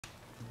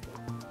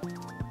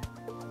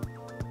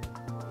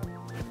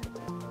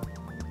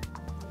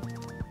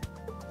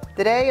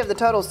The day of the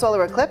total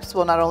solar eclipse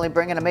will not only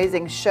bring an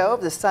amazing show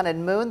of the sun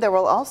and moon, there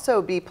will also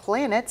be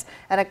planets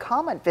and a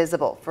comet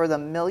visible for the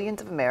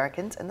millions of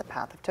Americans in the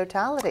path of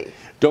totality.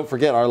 Don't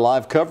forget, our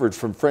live coverage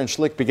from French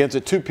Lick begins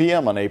at 2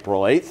 p.m. on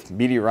April 8th.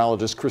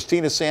 Meteorologist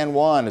Christina San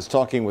Juan is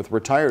talking with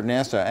retired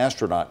NASA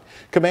astronaut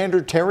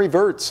Commander Terry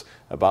Virts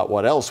about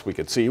what else we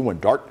could see when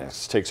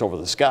darkness takes over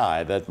the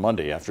sky that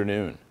Monday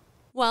afternoon.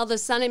 While the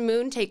sun and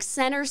moon take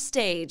center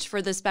stage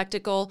for the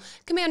spectacle,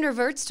 Commander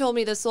Virts told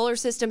me the solar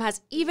system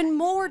has even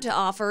more to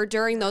offer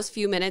during those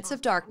few minutes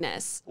of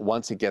darkness.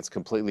 Once it gets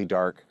completely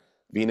dark,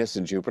 Venus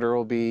and Jupiter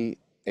will be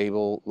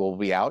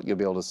out. You'll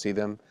be able to see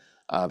them.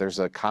 There's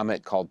a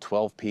comet called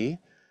 12P.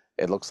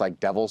 It looks like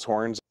devil's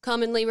horns.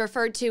 Commonly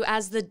referred to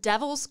as the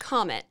Devil's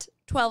Comet,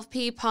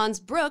 12P Pons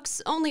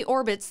Brooks only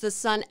orbits the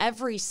sun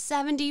every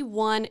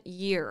 71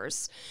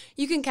 years.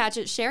 You can catch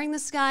it sharing the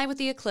sky with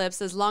the eclipse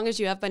as long as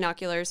you have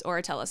binoculars or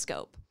a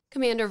telescope.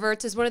 Commander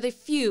Virts is one of the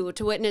few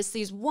to witness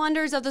these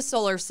wonders of the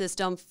solar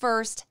system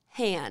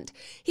firsthand.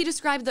 He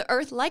described the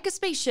Earth like a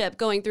spaceship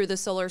going through the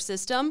solar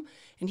system,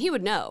 and he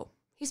would know.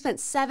 He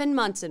spent 7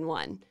 months in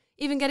one,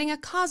 even getting a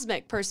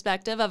cosmic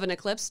perspective of an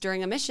eclipse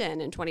during a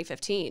mission in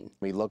 2015.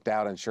 We looked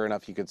out and sure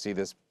enough, you could see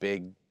this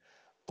big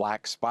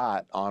black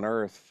spot on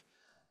Earth,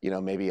 you know,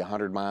 maybe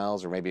 100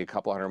 miles or maybe a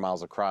couple hundred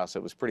miles across.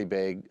 It was pretty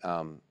big,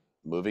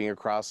 moving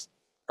across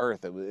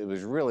Earth. It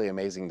was really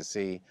amazing to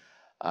see.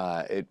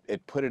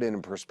 It put it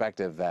in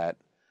perspective that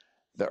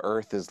the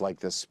Earth is like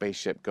this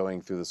spaceship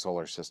going through the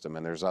solar system,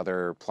 and there's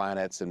other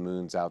planets and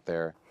moons out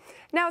there.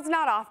 Now, it's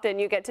not often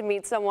you get to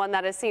meet someone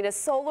that has seen a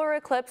solar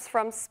eclipse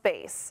from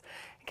space.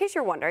 In case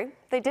you're wondering,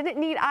 they didn't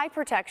need eye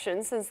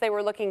protection since they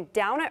were looking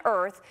down at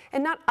Earth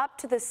and not up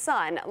to the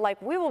sun like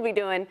we will be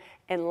doing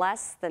in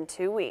less than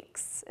 2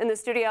 weeks. In the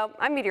studio,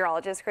 I'm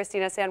meteorologist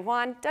Christina San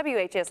Juan,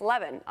 WHS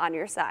 11 on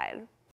your side.